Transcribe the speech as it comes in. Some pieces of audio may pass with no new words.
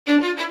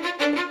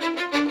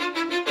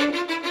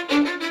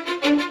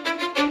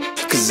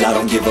Cause I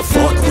don't give a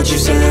fuck what you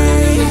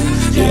say.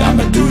 Yeah,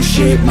 I'ma do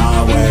shit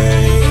my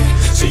way.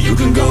 So you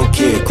can go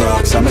kick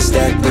rocks, I'ma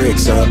stack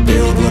bricks up,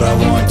 build what I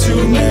want to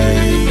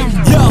make.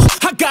 Yo,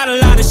 I got a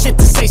lot of shit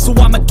to say, so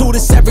I'ma do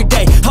this every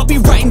day. I'll be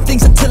writing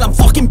things until I'm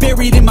fucking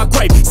buried in my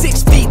grave.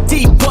 6 feet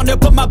deep under,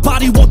 but my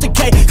body won't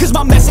decay. Cause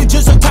my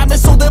messages are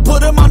timeless, so they'll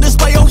put them on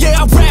display. Oh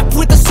yeah, I rap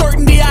with a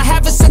certainty, I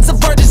have a sense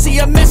of urgency.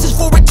 A message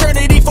for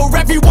eternity, for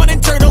everyone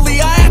internally.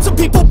 I had some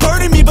people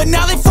burning me, but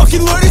now they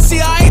fucking learn to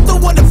see I ain't the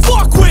one to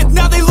fuck with,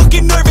 now they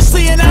looking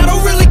nervously. And I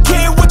don't really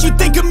care what you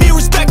think of me,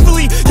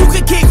 respectfully. You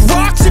can kick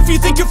rocks if you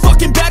think you're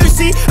fucking better,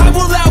 see. I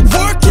will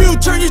outwork you,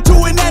 turn you to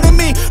an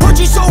enemy. Hurt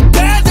you so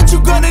bad that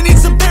you're gonna need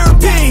some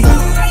therapy.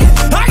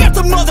 I got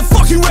the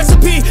motherfucking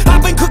recipe,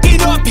 I've been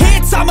cooking up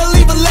hits, I'ma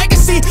leave a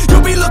legacy.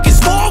 You'll be looking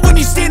small when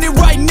you're standing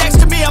right next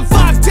to me. I'm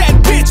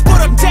 5'10", bitch, but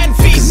I'm 10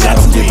 feet mentally. I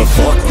don't give a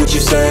fuck what you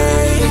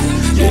say.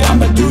 Yeah,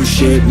 I'ma do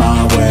shit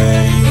my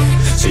way.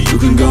 So you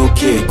can go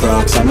kick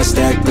rocks, I'ma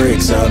stack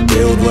bricks up,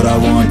 build what I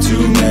want to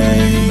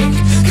make.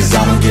 Cause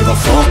I don't give a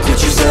fuck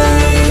what you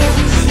say.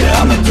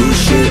 Yeah, I'ma do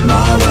shit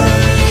my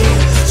way.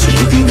 So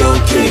you can go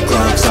kick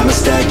rocks, I'ma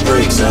stack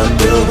bricks up,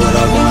 build what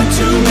I want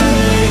to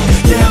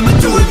make. Yeah, I'ma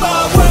do it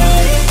my way.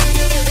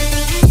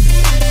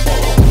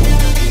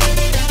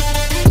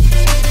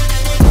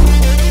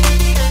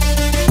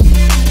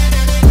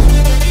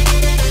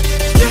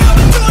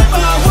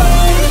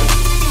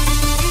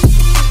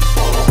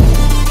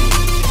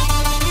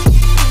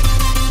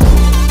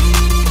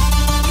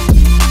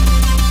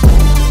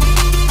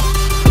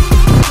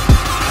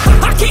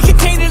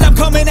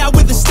 Coming out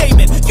with a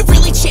statement. You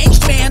really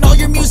changed, man, all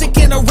your music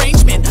and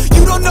arrangement.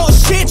 You don't know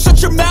shit, shut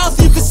your mouth,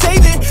 you can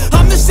save it.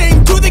 I'm the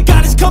same dude that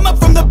got his come up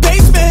from the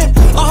basement.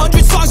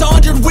 100 songs,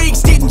 100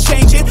 weeks, didn't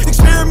change it.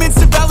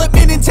 Experiments,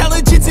 development,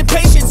 intelligence, and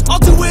patience.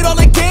 I'll do it all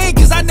again,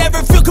 cause I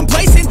never feel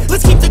complacent.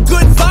 Let's keep the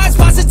good vibes,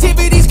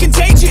 positivity's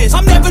contagious.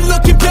 I'm never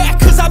looking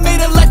back, cause I made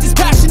a life that's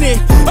passionate.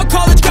 A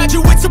college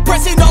graduate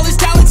suppressing all his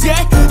talents,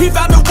 yeah. He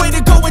found a way to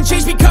go and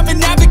change, become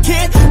an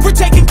advocate. For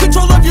taking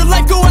control of your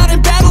life, go out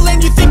and battle.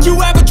 And you think you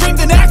have a dream,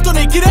 then act on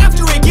it. Get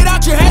after it, get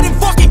out your head and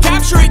fucking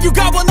capture it. You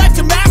got one life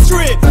to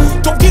master it.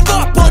 Don't give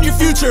up on your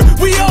future,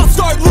 we all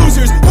start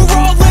losers. We're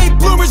all late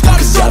bloomers,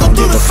 gotta struggle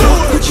through the sewer.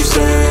 I don't give a fuck what you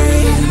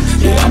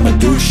say. Yeah, I'ma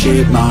do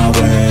shit my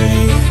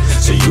way.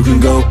 So you can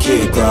go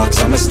kick rocks,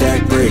 I'ma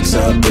stack bricks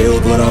up,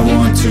 build what I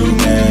want to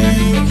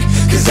make.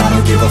 Cause I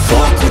don't give a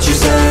fuck what you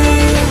say.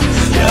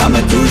 Yeah,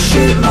 I'ma do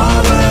shit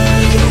my way.